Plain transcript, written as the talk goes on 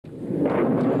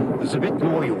There's a bit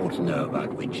more you ought to know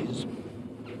about witches.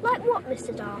 Like what,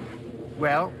 Mr. Dahl?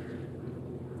 Well,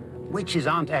 witches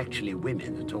aren't actually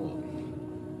women at all.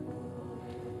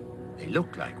 They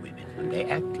look like women and they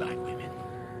act like women.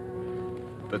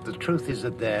 But the truth is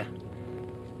that they're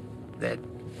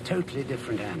totally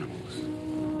different animals.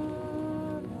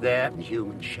 They're in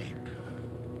human shape.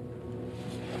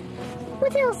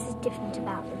 What else is different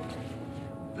about them?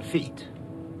 The feet.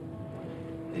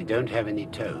 They don't have any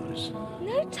toes.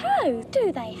 No toes,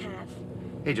 do they have?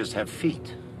 They just have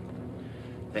feet.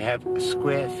 They have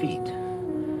square feet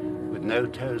with no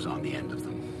toes on the end of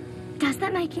them. Does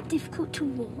that make it difficult to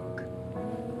walk?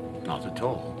 Not at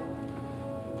all.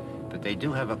 But they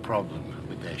do have a problem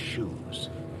with their shoes.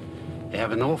 They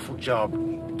have an awful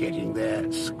job getting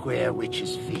their square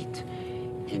witches' feet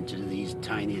into these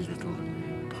tiny little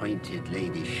pointed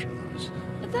ladies' shoes.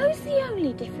 Are those the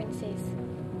only differences?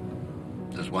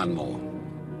 There's one more.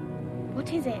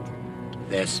 What is it?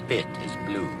 Their spit is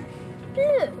blue.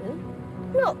 Blue?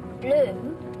 Not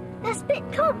blue. Their spit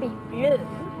can't be blue.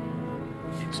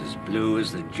 It's as blue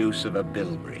as the juice of a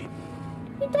bilberry.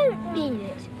 You don't mean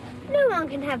it. No one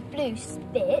can have blue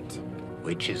spit.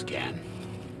 Witches can.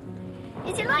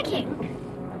 Is it like ink?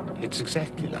 It's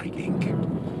exactly like ink.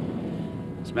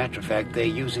 As a matter of fact, they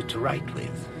use it to write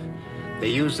with. They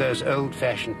use those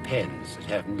old-fashioned pens that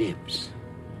have nibs.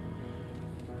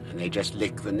 And they just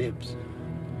lick the nibs.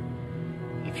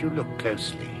 If you look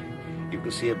closely, you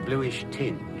can see a bluish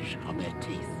tinge on their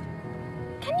teeth.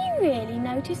 Can you really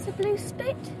notice the blue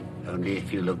spit? Only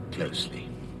if you look closely.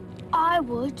 I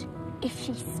would, if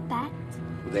she spat.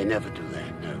 They never do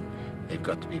that, no. They've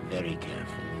got to be very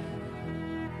careful.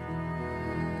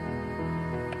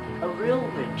 A real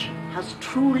witch has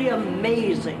truly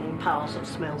amazing powers of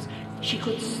smells. She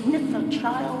could sniff a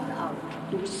child out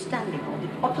who was standing on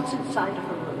the opposite side of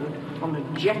a road on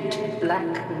a jet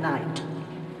black night.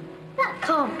 That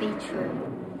can't be true.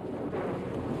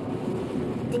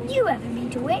 Did you ever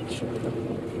meet a witch?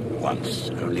 Once,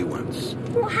 only once.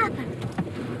 What happened?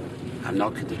 I'm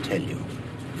not going to tell you.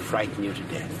 Frighten you to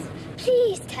death.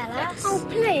 Please tell us. Oh,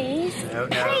 please. No,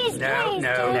 Please do.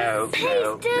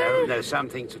 No. Some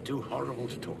things are too horrible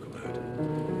to talk about.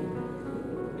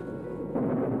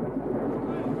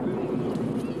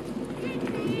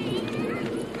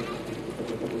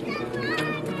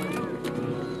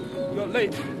 You're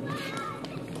late.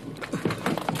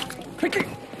 Quickly!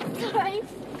 Sorry.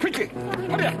 Quickly!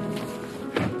 Come here!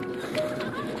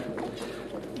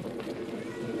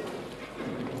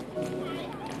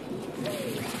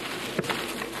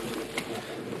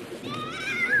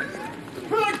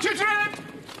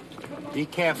 Be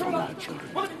careful now,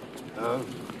 children. Oh,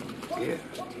 dear.